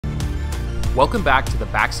Welcome back to the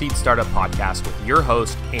Backseat Startup Podcast with your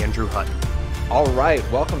host, Andrew Hutton. All right,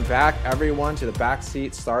 welcome back, everyone, to the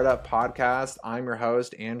Backseat Startup Podcast. I'm your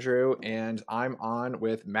host, Andrew, and I'm on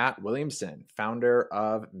with Matt Williamson, founder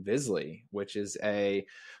of Vizzly, which is a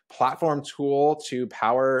platform tool to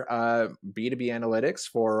power B2B analytics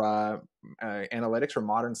for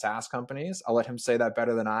modern SaaS companies. I'll let him say that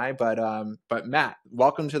better than I, but Matt,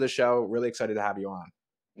 welcome to the show. Really excited to have you on.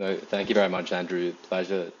 No, thank you very much, Andrew.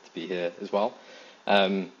 Pleasure to be here as well.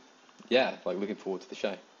 Looking forward to the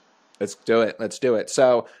show. Let's do it.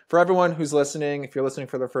 So for everyone who's listening, if you're listening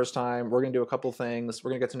for the first time, we're going to do a couple things.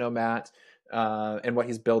 We're going to get to know Matt and what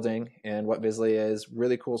he's building and what Vizzly is.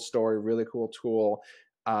 Really cool story, really cool tool.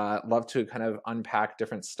 Love to kind of unpack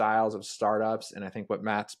different styles of startups. And I think what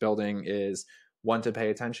Matt's building is one to pay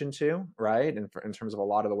attention to, right? And in terms of a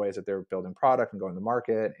lot of the ways that they're building product and going to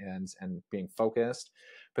market and being focused.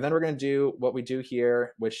 But then we're going to do what we do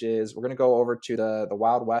here, which is we're going to go over to the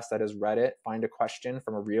Wild West, that is Reddit, find a question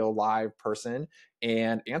from a real live person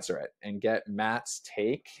and answer it and get Matt's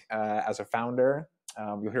take as a founder.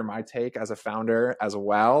 You'll hear my take as a founder as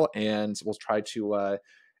well. And we'll try to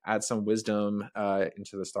add some wisdom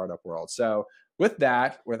into the startup world. So with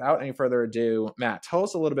that, without any further ado, Matt, tell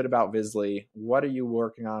us a little bit about Vizzly. What are you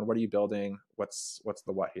working on? What are you building? What's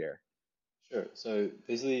the what here? Sure. So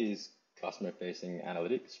Vizzly is customer-facing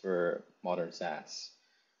analytics for modern SaaS.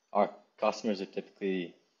 Our customers are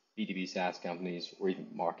typically B2B SaaS companies or even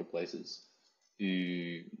marketplaces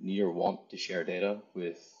who need or want to share data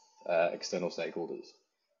with external stakeholders.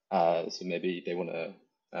 So maybe they want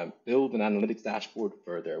to build an analytics dashboard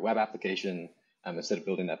for their web application. Instead of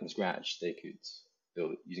building that from scratch, they could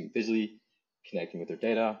build it using Vizzly, connecting with their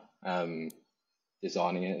data,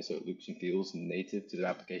 designing it so it looks and feels native to their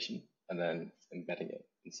application, and then embedding it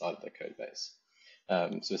inside of their code base.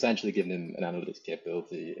 So essentially giving them an analytics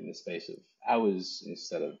capability in the space of hours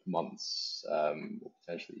instead of months, or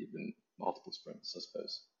potentially even multiple sprints, I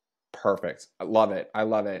suppose. Perfect. I love it.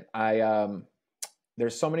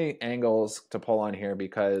 There's so many angles to pull on here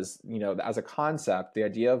because, as a concept, the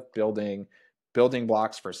idea of building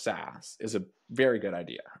blocks for SaaS is a very good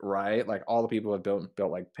idea, right? Like all the people have built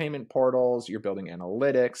like payment portals, you're building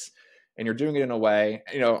analytics, and you're doing it in a way,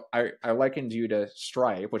 I likened you to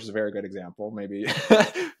Stripe, which is a very good example.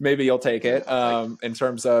 Maybe you'll take it in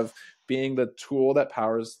terms of being the tool that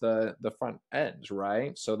powers the front end,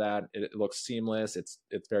 right? So that it looks seamless. It's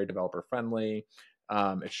very developer friendly.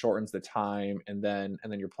 It shortens the time, and then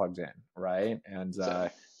you're plugged in, right?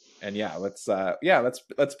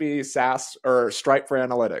 Let's be SaaS or Stripe for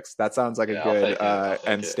analytics. That sounds like a good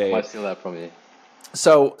end state. I might steal that from you.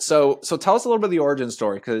 So tell us a little bit of the origin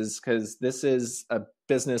story, because this is a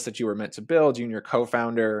business that you were meant to build. You and your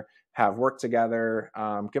co-founder have worked together.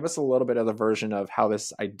 Give us a little bit of the version of how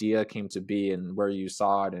this idea came to be and where you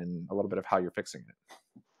saw it, and a little bit of how you're fixing it.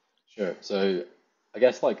 Sure. So I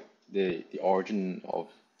guess like the origin of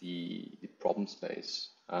the problem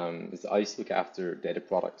space is that I used to look after data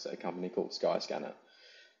products at a company called Skyscanner.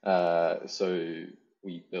 So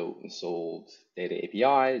we built and sold data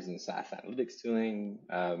APIs and SaaS analytics tooling.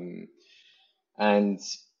 And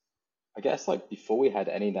I guess like before we had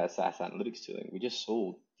any of that SaaS analytics tooling, we just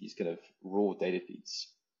sold these kind of raw data feeds.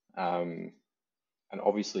 And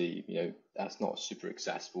obviously, that's not super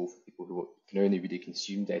accessible for people who can only really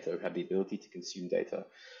consume data or have the ability to consume data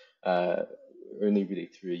only really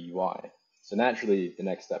through a UI. So naturally, the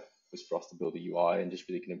next step was for us to build a UI and just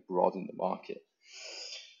really kind of broaden the market.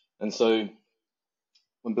 And so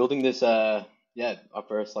when building this, our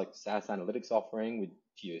first like SaaS analytics offering with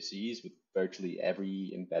POCs with virtually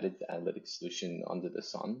every embedded analytics solution under the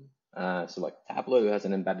sun. So like Tableau has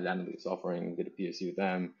an embedded analytics offering, did a POC with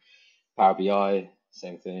them. Power BI,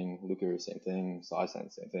 same thing. Looker, same thing.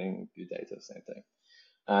 SciSense, same thing. Good Data, same thing.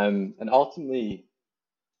 And ultimately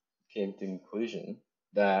came to the conclusion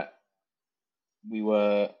that we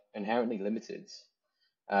were inherently limited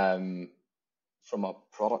from a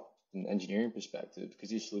product and engineering perspective, because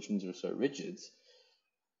these solutions are so rigid,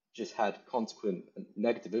 just had consequent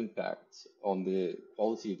negative impact on the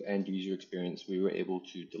quality of end user experience we were able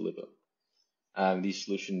to deliver. These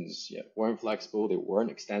solutions weren't flexible, they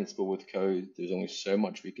weren't extensible with code, there's only so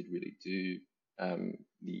much we could really do.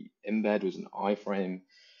 The embed was an iframe,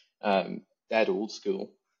 dead old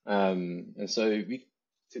school. And so we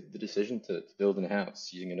took the decision to build in-house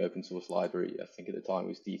using an open source library. I think at the time it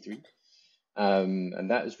was D3. And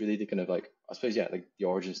that was really the kind of like I suppose, yeah, like the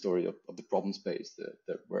origin story of the problem space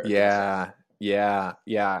that we're addressing.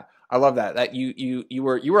 Yeah. I love that. That you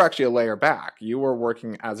were actually a layer back. You were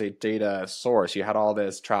working as a data source. You had all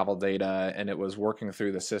this travel data, and it was working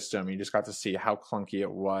through the system. You just got to see how clunky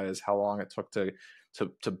it was, how long it took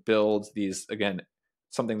to build these, again,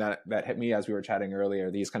 something that hit me as we were chatting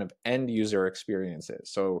earlier, these kind of end user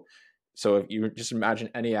experiences. So if you just imagine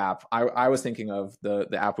any app, I was thinking of the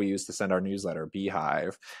app we use to send our newsletter,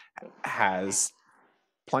 Beehive, has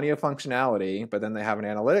plenty of functionality, but then they have an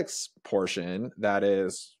analytics portion that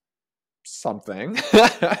is something.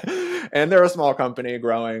 And they're a small company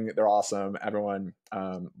growing. They're awesome. Everyone,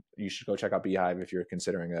 you should go check out Beehive if you're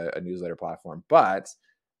considering a newsletter platform. But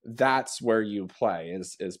that's where you play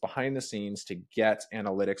is behind the scenes to get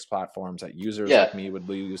analytics platforms that users like me would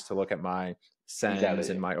use to look at my sends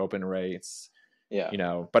and my open rates.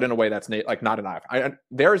 But in a way that's like not an iframe.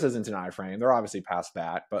 Theirs isn't an iframe. They're obviously past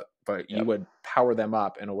that, but you would power them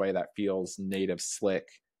up in a way that feels native, slick,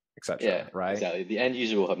 etc. Right? Exactly. The end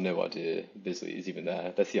user will have no idea Vizzly is even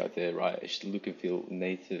there. That's the idea, right? It should look and feel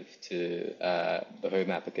native to the home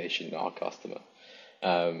application, our customer.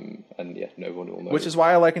 And no one will know. Which is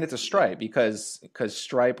why I liken it to Stripe, because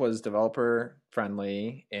Stripe was developer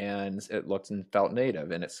friendly and it looked and felt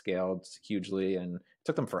native, and it scaled hugely, and it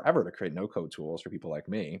took them forever to create no-code tools for people like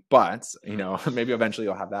me. But maybe eventually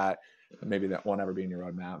you'll have that. Maybe that won't ever be in your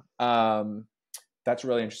roadmap. That's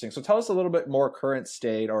really interesting. So tell us a little bit more current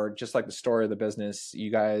state, or just like the story of the business.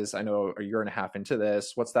 You guys, I know, are a year and a half into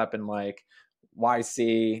this. What's that been like?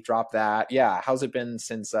 YC, drop that. Yeah, how's it been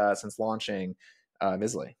since launching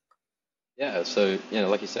Vizzly? Yeah, so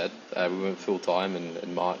like you said, we went full time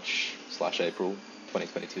in March/April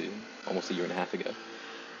 2022, almost a year and a half ago,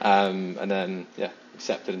 and then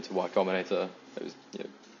accepted into Y Combinator. It was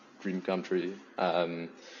dream come true,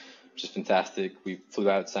 which is fantastic. We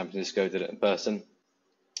flew out to San Francisco, did it in person,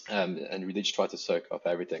 and really just tried to soak up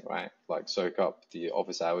everything, right? Like soak up the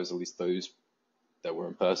office hours, at least those that were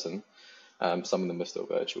in person. Some of them are still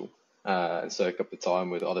virtual. And soak up the time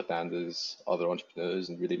with other founders, other entrepreneurs,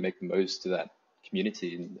 and really make the most of that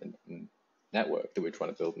community and network that we're trying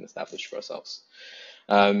to build and establish for ourselves.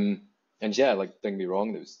 And don't get me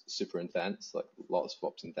wrong, it was super intense, like lots of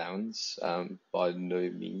ups and downs, by no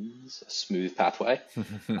means a smooth pathway.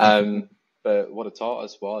 But what it taught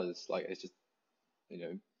us was it's just,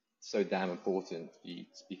 so damn important to be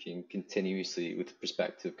speaking continuously with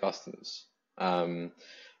prospective customers. And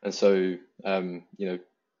so,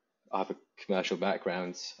 I have a commercial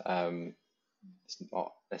background. It's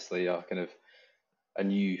not necessarily a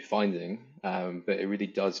new finding, but it really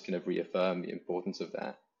does kind of reaffirm the importance of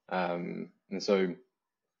that. And so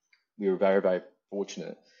we were very, very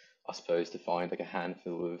fortunate, I suppose, to find like a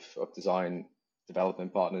handful of design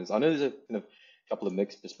development partners. I know there's a couple of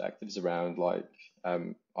mixed perspectives around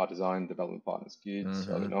our design development partners good,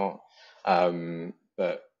 or not.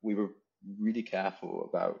 But we were really careful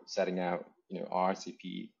about setting out, our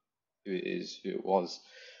RCP, who it is, who it was,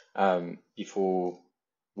 before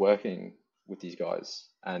working with these guys.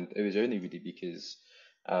 And it was only really because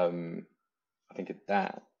I think at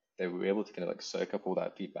that, they were able to kind of soak up all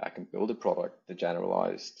that feedback and build a product that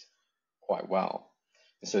generalized quite well.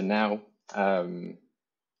 And so now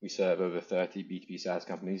we serve over 30 B2B SaaS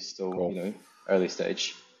companies, still, cool. Early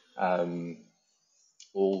stage,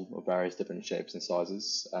 all of various different shapes and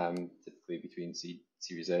sizes, typically between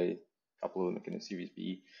Series A, a couple of them are kind of Series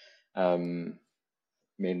B,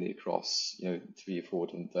 mainly across 3 or 4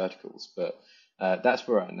 different verticals. But that's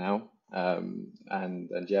where we're at now.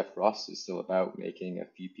 And for us, it's still about making a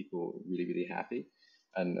few people really, really happy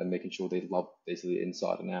and making sure they love basically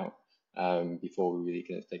inside and out, before we really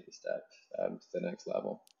kind of take the step to the next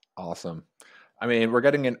level. Awesome. I mean, we're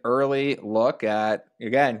getting an early look at,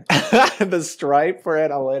 again, the Stripe for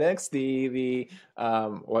analytics, the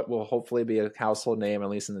what will hopefully be a household name, at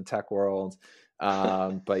least in the tech world.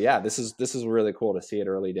 But yeah, this is really cool to see it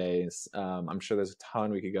early days. I'm sure there's a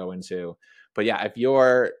ton we could go into. But yeah, if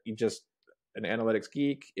you're just an analytics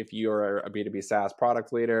geek, if you're a B2B SaaS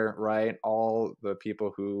product leader, right? All the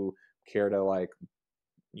people who care to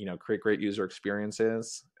create great user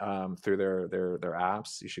experiences through their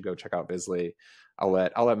apps, you should go check out Vizzly. I'll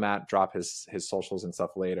let Matt drop his socials and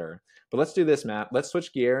stuff later. But let's do this, Matt. Let's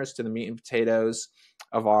switch gears to the meat and potatoes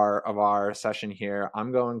of our session here.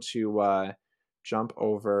 I'm going to jump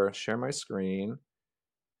over, share my screen,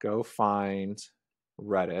 go find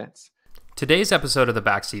Reddit. Today's episode of the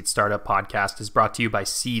Backseat Startup Podcast is brought to you by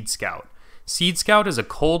SeedScout. SeedScout is a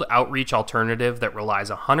cold outreach alternative that relies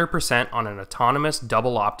 100% on an autonomous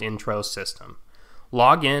double opt-intro system.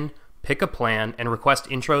 Log in, pick a plan, and request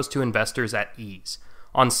intros to investors at ease.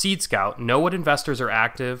 On SeedScout, know what investors are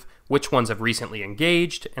active, which ones have recently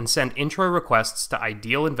engaged, and send intro requests to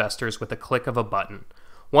ideal investors with a click of a button.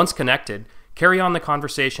 Once connected, carry on the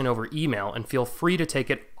conversation over email and feel free to take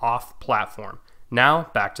it off platform. Now,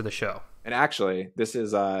 back to the show. And actually, this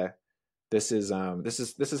is how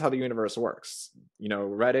the universe works.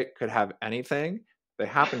 Reddit could have anything. They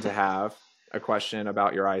happen to have a question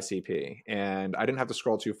about your ICP, and I didn't have to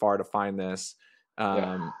scroll too far to find this.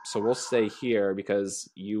 So we'll stay here because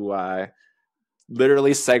you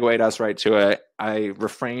literally segued us right to it. I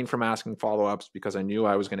refrained from asking follow-ups because I knew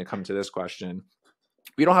I was going to come to this question.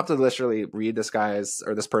 We don't have to literally read this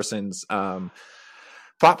person's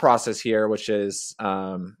thought process here, which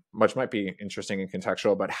might be interesting and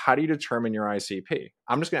contextual, but how do you determine your ICP?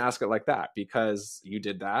 I'm just going to ask it like that because you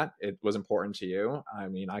did that. It was important to you. I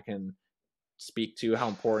mean, I can speak to how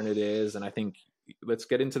important it is. And I think let's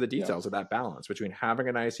get into the details of that balance between having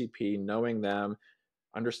an ICP, knowing them,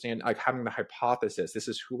 understand, like having the hypothesis, this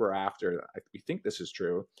is who we're after. We think this is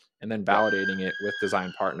true. And then validating it with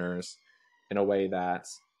design partners in a way that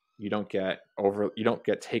you don't get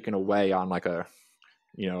taken away on like a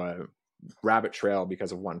rabbit trail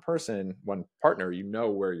because of one partner,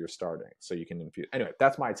 where you're starting. So you can infuse. Anyway,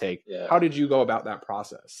 that's my take. Yeah. How did you go about that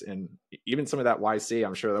process? And even some of that YC,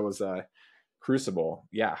 I'm sure that was a crucible.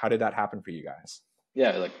 Yeah. How did that happen for you guys?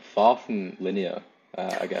 Yeah, like far from linear.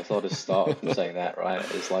 I guess I'll just start from saying that, right?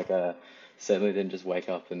 It's like certainly didn't just wake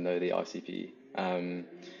up and know the ICP.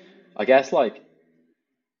 I guess like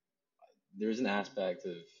there is an aspect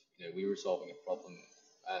of, we were solving a problem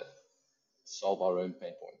to solve our own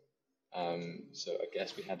pain point. So I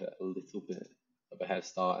guess we had a little bit of a head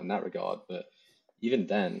start in that regard, but even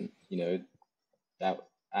then, that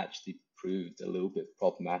actually proved a little bit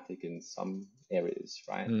problematic in some areas,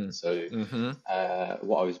 right? So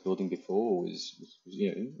what I was building before was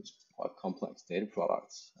quite complex data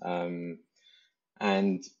products.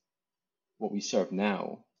 And what we serve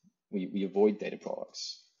now, we avoid data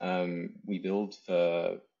products. We build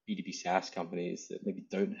for B2B SaaS companies that maybe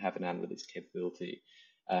don't have an analytics capability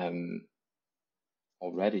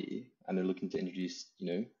already, and they're looking to introduce,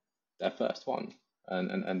 their first one,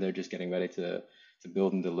 and they're just getting ready to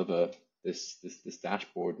build and deliver this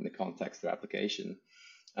dashboard in the context of their application,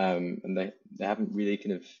 and they haven't really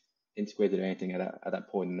kind of integrated anything at that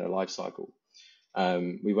point in their life cycle.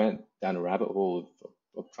 We went down a rabbit hole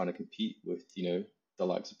of trying to compete with the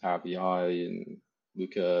likes of Power BI and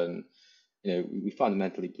Luca, and we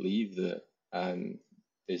fundamentally believe that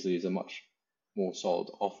Vizzly is a much more solid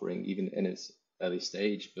offering even in its early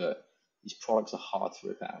stage, but these products are hard to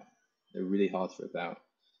rip out. They're really hard to rip out,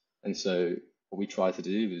 and so what we tried to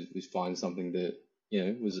do was find something that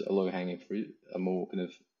was a low-hanging fruit, a more kind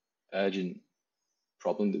of urgent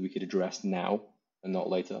problem that we could address now and not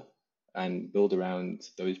later, and build around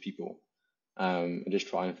those people, and just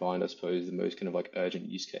try and find, I suppose, the most kind of like urgent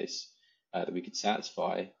use case that we could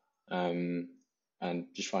satisfy, and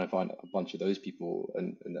just trying to find a bunch of those people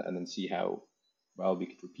and then see how well we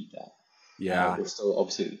could repeat that. Yeah, we're still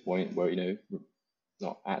obviously at the point where we're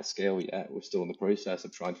not at scale yet. We're still in the process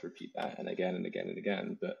of trying to repeat that and again and again and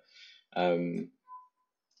again. But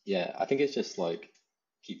I think it's just like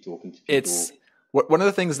keep talking to people. It's one of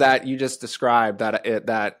the things that you just described that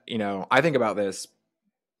I think about this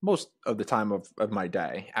most of the time of my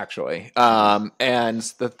day, actually. And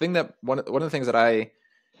the thing that one of the things that a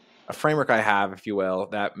framework I have, if you will,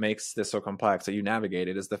 that makes this so complex that you navigate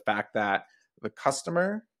it is the fact that the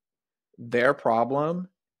customer, their problem,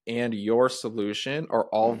 and your solution are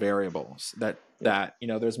all variables that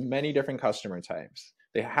there's many different customer types.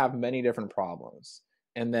 They have many different problems.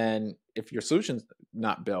 And then if your solution's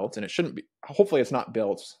not built, and it shouldn't be, hopefully it's not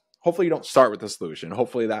built. Hopefully you don't start with the solution.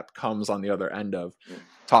 Hopefully that comes on the other end of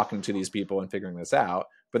talking to these people and figuring this out.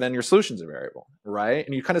 But then your solution's a variable, right?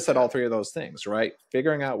 And you kind of said all three of those things, right?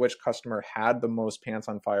 Figuring out which customer had the most pants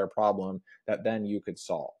on fire problem that then you could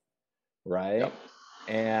solve, right? Yep.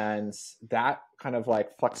 And that kind of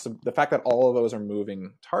like the fact that all of those are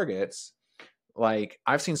moving targets, like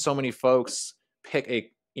I've seen so many folks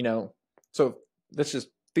pick so let's just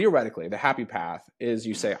theoretically, the happy path is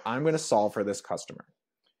you say, I'm going to solve for this customer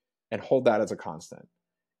and hold that as a constant.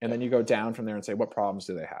 And then you go down from there and say, what problems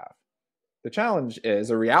do they have? The challenge is,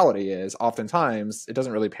 the reality is, oftentimes it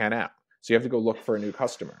doesn't really pan out. So you have to go look for a new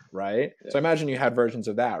customer, right? Yeah. So imagine you had versions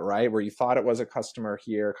of that, right? Where you thought it was a customer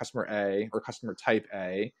here, customer A, or customer type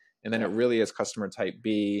A, and then it really is customer type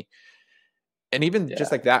B. And even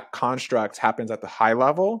just like that construct happens at the high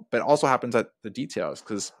level, but also happens at the details.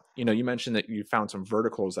 Because, you mentioned that you found some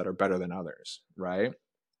verticals that are better than others, right?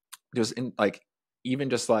 Just in like,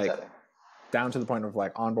 even just like, down to the point of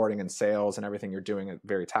like onboarding and sales and everything you're doing at a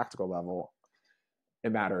very tactical level,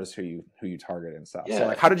 it matters who you target and stuff. So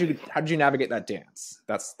like, how did you navigate that dance?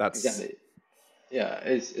 That's exactly. Yeah,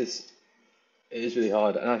 it is really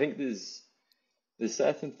hard, and I think there's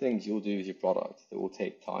certain things you'll do with your product that will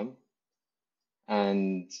take time,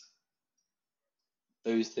 and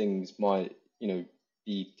those things might,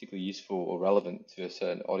 be particularly useful or relevant to a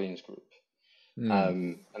certain audience group.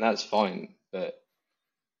 And that's fine. But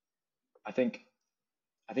I think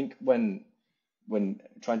when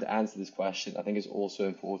trying to answer this question, I think it's also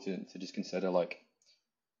important to just consider like,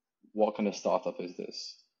 what kind of startup is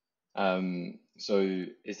this? So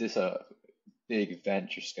is this a big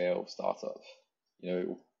venture scale startup?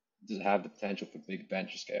 Does it have the potential for big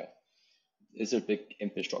venture scale? Is there big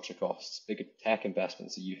infrastructure costs, big tech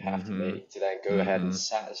investments that you have to make to then go ahead and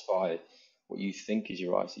satisfy what you think is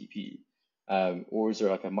your ICP? Or is there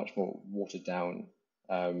like a much more watered down,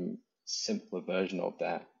 simpler version of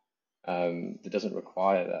that that doesn't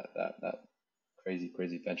require that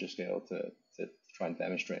crazy venture scale to try and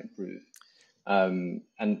demonstrate and prove?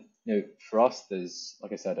 And for us, there's,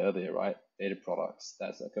 like I said earlier, right, data products.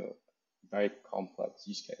 That's like a very complex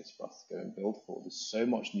use case for us to go and build for. There's so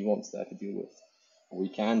much nuance there to deal with. What we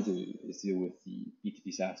can do is deal with the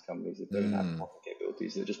B2B SaaS companies that don't have the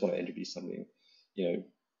capabilities. They just want to introduce something,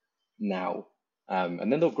 now.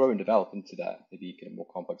 And then they'll grow and develop into that, maybe get a more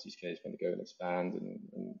complex use case when they go and expand and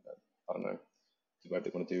I don't know, do whatever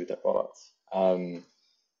they want to do with their products.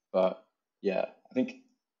 But yeah, I think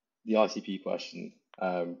the ICP question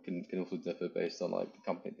can also differ based on like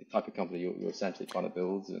the type of company you're essentially trying to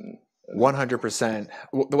build. And 100%.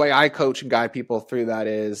 The way I coach and guide people through that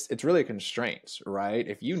is it's really constraints, right?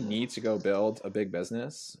 If you need to go build a big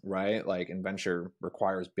business, right? Like, and venture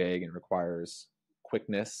requires big and requires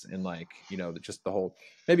quickness and like, just the whole,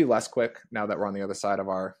 maybe less quick now that we're on the other side of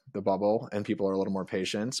the bubble and people are a little more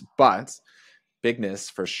patient, but bigness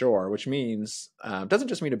for sure, which means doesn't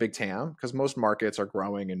just mean a big TAM, because most markets are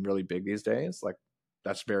growing and really big these days. Like,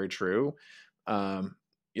 that's very true.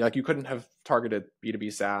 Like, you couldn't have targeted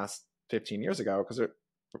B2B SaaS 15 years ago because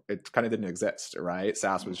it kind of didn't exist, right?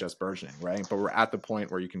 SaaS was just burgeoning, right? But we're at the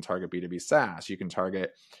point where you can target B2B SaaS. You can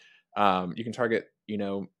target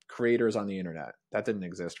creators on the internet. That didn't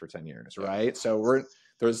exist for 10 years, right? So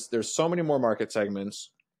there's so many more market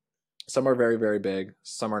segments. Some are very, very big.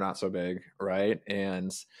 Some are not so big, right?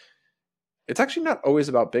 And it's actually not always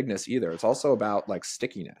about bigness either. It's also about like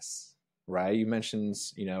stickiness, right? You mentioned,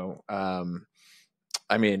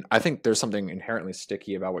 I think there's something inherently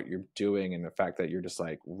sticky about what you're doing and the fact that you're just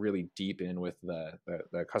like really deep in with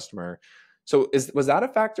the customer. So was that a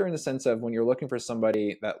factor in the sense of when you're looking for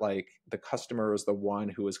somebody that like the customer was the one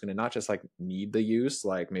who was going to not just like need the use,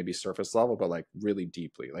 like maybe surface level, but like really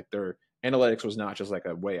deeply, like their analytics was not just like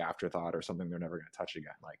a way afterthought or something they're never going to touch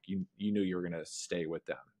again. Like you knew you were going to stay with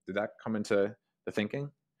them. Did that come into the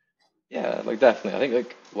thinking? Yeah, like definitely. I think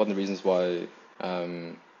like one of the reasons why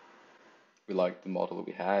we like the model that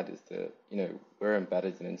we had is that, we're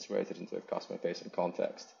embedded and integrated into a customer facing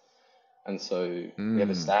context. And so we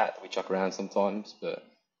have a stat that we chuck around sometimes, but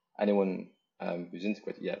anyone who's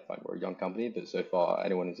integrated yet, like we're a young company, but so far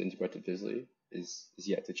anyone who's integrated Vizzly is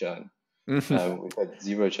yet to churn. We've had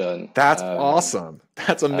 0 churn. That's awesome.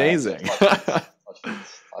 That's amazing.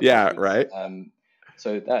 Yeah, right.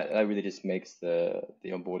 So that really just makes the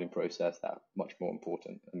onboarding process that much more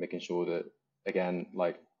important, and making sure that, again,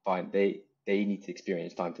 like they need to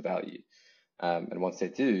experience time to value, and once they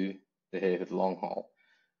do, they're here for the long haul.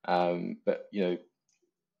 But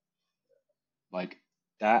like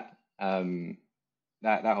that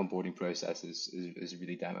onboarding process is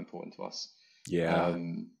really damn important to us. Yeah.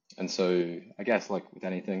 And so I guess like with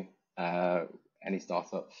anything, any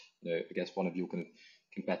startup, I guess one of your kind of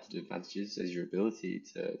competitive advantages is your ability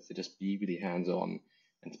to just be really hands-on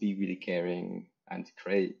and to be really caring and to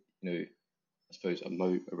create, I suppose, a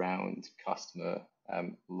moat around customer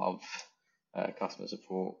love, customer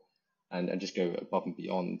support, and just go above and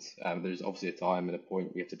beyond. There's obviously a time and a point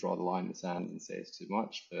where we have to draw the line in the sand and say it's too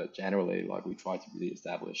much, but generally, like, we try to really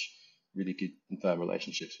establish really good and firm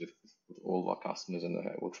relationships with all of our customers, and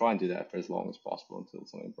we'll try and do that for as long as possible until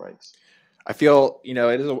something breaks. I feel,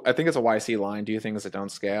 I think it's a YC line, do things that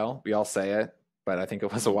don't scale. We all say it, but I think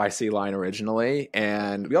it was a YC line originally,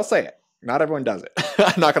 and we all say it. Not everyone does it.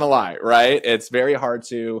 I'm not going to lie, right? It's very hard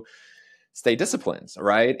to stay disciplined,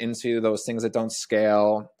 right, into those things that don't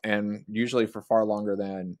scale, and usually for far longer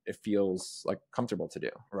than it feels like comfortable to do,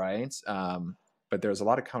 right? But there's a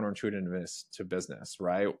lot of counterintuitiveness to business,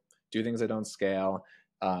 right? Do things that don't scale,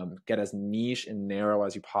 get as niche and narrow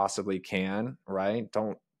as you possibly can, right?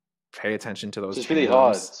 Don't pay attention to those So it's really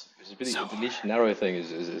hard. terms. It's really, the niche narrow thing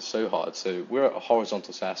is so hard. So we're a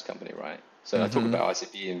horizontal SaaS company, right? So I talk about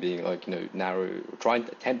ICP and being like, narrow,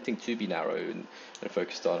 attempting to be narrow and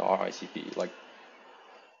focused on our ICP. Like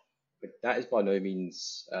that is by no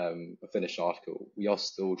means a finished article. We are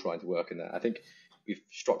still trying to work in that. I think we've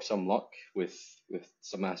struck some luck with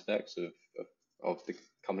some aspects of the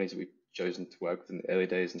companies that we've chosen to work with in the early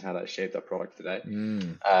days and how that shaped our product today.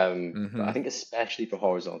 But I think especially for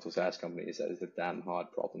horizontal SaaS companies, that is a damn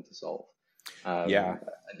hard problem to solve. And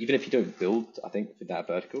even if you don't build, I think for that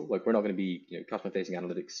vertical, like we're not going to be customer facing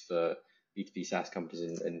analytics for B2B SaaS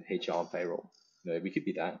companies in HR and payroll. We could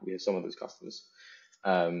be that. We have some of those customers.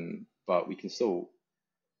 But we can still,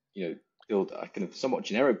 build a kind of somewhat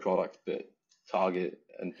generic product, but target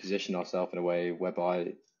and position ourselves in a way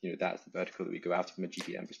whereby, that's the vertical that we go after from a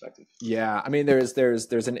GTM perspective. Yeah. I mean, there's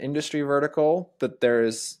an industry vertical, but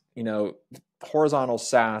there's, horizontal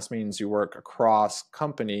SaaS means you work across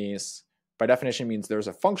companies. By definition means there's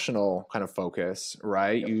a functional kind of focus,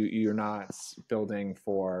 right? Yep. You're not building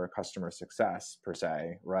for customer success per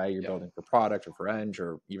se, right? You're building for product or for eng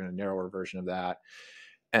or even a narrower version of that.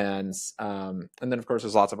 And then of course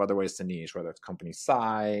there's lots of other ways to niche, whether it's company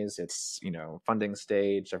size, it's funding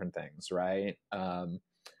stage, different things, right?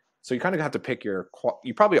 So you kind of have to pick you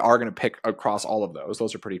probably are going to pick across all of those.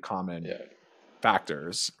 Those are pretty common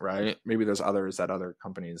factors, right? Maybe there's others that other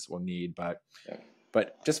companies will need, but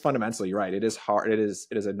just fundamentally, you're right. It is hard. It is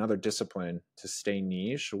another discipline to stay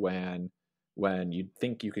niche when you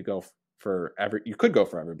think you could go for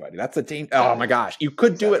everybody. That's the thing. Oh my gosh, you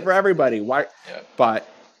could do it for everybody. Why? But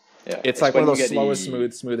it's like one of those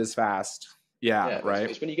slowest smoothest fast. Right.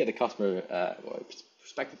 It's when you get the customer,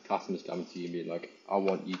 prospective customers coming to you and being like, I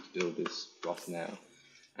want you to build this for us now.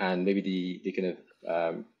 And maybe the kind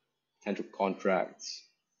of potential contracts,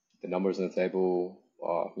 the numbers on the table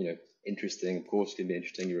are, interesting. Of course, it can be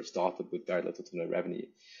interesting. You're a startup with very little to no revenue.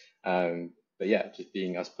 But yeah, just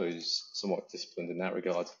being, I suppose, somewhat disciplined in that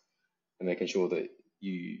regard and making sure that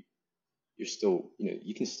you're still,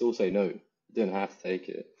 you can still say no. You don't have to take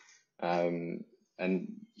it. And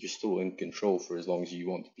you're still in control for as long as you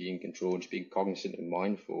want to be in control, and just being cognizant and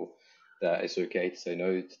mindful that it's okay to say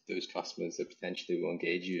no to those customers that potentially will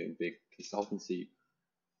engage you in big consultancy,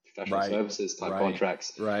 professional services type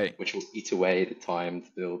contracts, which will eat away the time to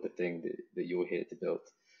build the thing that you're here to build.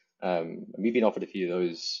 And we've been offered a few of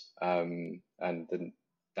those, and then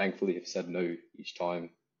thankfully have said no each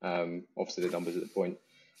time. Obviously, the numbers at the point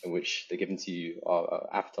in which they're given to you are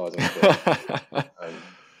appetizing.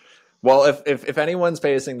 Well, if anyone's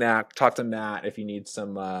facing that, talk to Matt if you need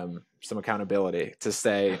some accountability to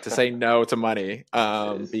say no to money,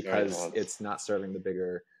 because it's not serving the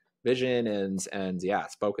bigger vision and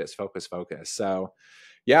it's focus. So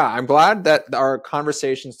yeah, I'm glad that our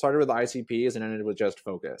conversation started with ICPs and ended with just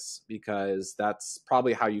focus, because that's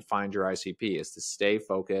probably how you find your ICP, is to stay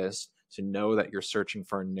focused, to know that you're searching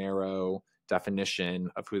for a narrow definition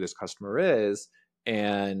of who this customer is.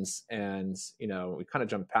 And we kind of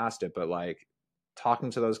jumped past it, but like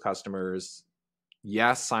talking to those customers,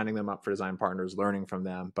 yes, signing them up for design partners, learning from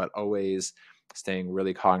them, but always staying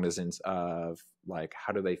really cognizant of like,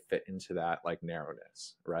 how do they fit into that like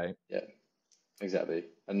narrowness, right? Yeah, exactly.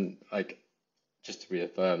 And like, just to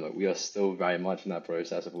reaffirm, like we are still very much in that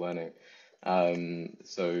process of learning.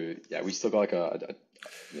 So yeah, we still got like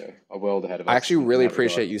a world ahead of us. I actually really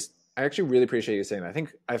appreciate you saying that.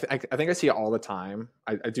 I think I see it all the time.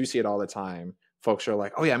 I do see it all the time. Folks are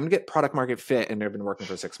like, oh yeah, I'm gonna get product market fit, and they've been working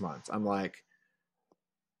for 6 months. I'm like,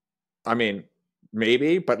 I mean,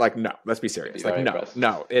 maybe, but like, no, let's be serious. Like, no, it's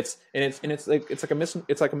not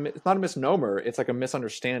a misnomer. It's like a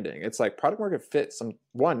misunderstanding. It's like product market fit.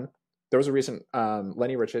 There was a recent,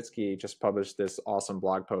 Lenny Rachitsky just published this awesome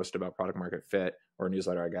blog post about product market fit, or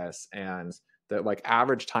newsletter, I guess. And the like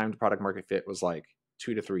average time to product market fit was like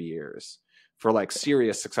 2 to 3 years for like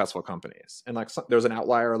serious successful companies. And like there was an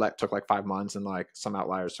outlier that took like 5 months, and like some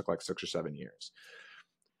outliers took like 6 or 7 years.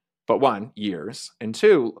 But 1, years, and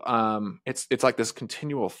 2, it's like this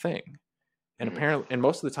continual thing. And apparently, and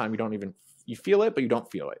most of the time you feel it, but you don't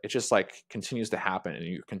feel it. It just like continues to happen, and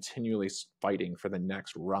you're continually fighting for the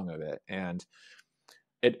next rung of it. And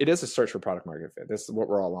it is a search for product market fit. This is what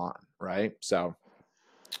we're all on, right? So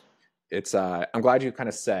it's I'm glad you kind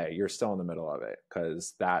of say you're still in the middle of it,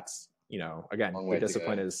 because that's, again, the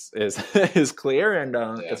discipline is clear, and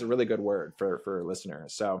it's a really good word for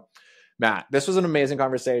listeners. So Matt, this was an amazing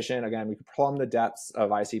conversation. Again, we could plumb the depths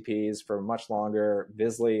of ICPs for much longer.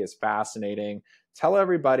 Vizzly is fascinating. Tell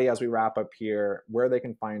everybody as we wrap up here where they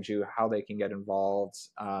can find you, how they can get involved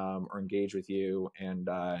or engage with you, and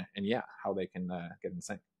yeah, how they can get in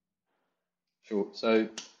sync. Sure. So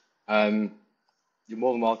you're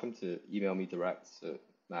more than welcome to email me direct at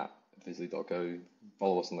matt@vizzly.co.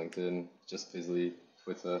 Follow us on LinkedIn, just Vizzly.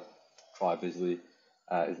 Twitter, try Vizzly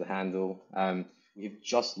is the handle. We've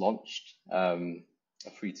just launched a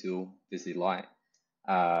free tool, Vizzly Lite.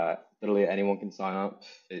 Literally anyone can sign up.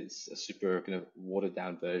 It's a super kind of watered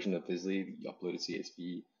down version of Vizzly. You upload a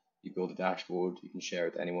CSV, you build a dashboard, you can share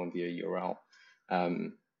it to anyone via URL.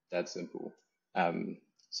 That's simple.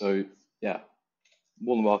 So yeah,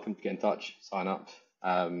 more than welcome to get in touch, sign up.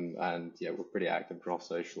 And yeah, we're pretty active across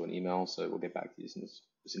social and email, so we'll get back to you as soon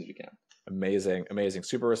as we can. Amazing.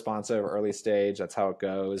 Super responsive, early stage. That's how it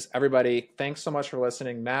goes. Everybody, thanks so much for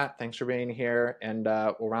listening. Matt, thanks for being here, and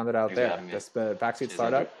we'll round it out there. That's the Backseat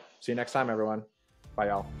Startup. See you next time, everyone. Bye,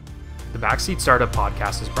 y'all. The Backseat Startup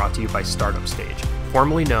Podcast is brought to you by StartupStage,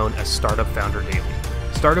 formerly known as Startup Founder Daily.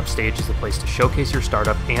 StartupStage is the place to showcase your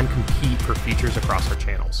startup and compete for features across our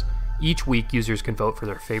channels. Each week, users can vote for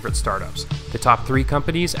their favorite startups. The top 3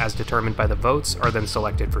 companies, as determined by the votes, are then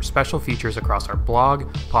selected for special features across our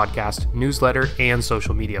blog, podcast, newsletter, and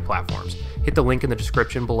social media platforms. Hit the link in the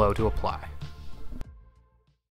description below to apply.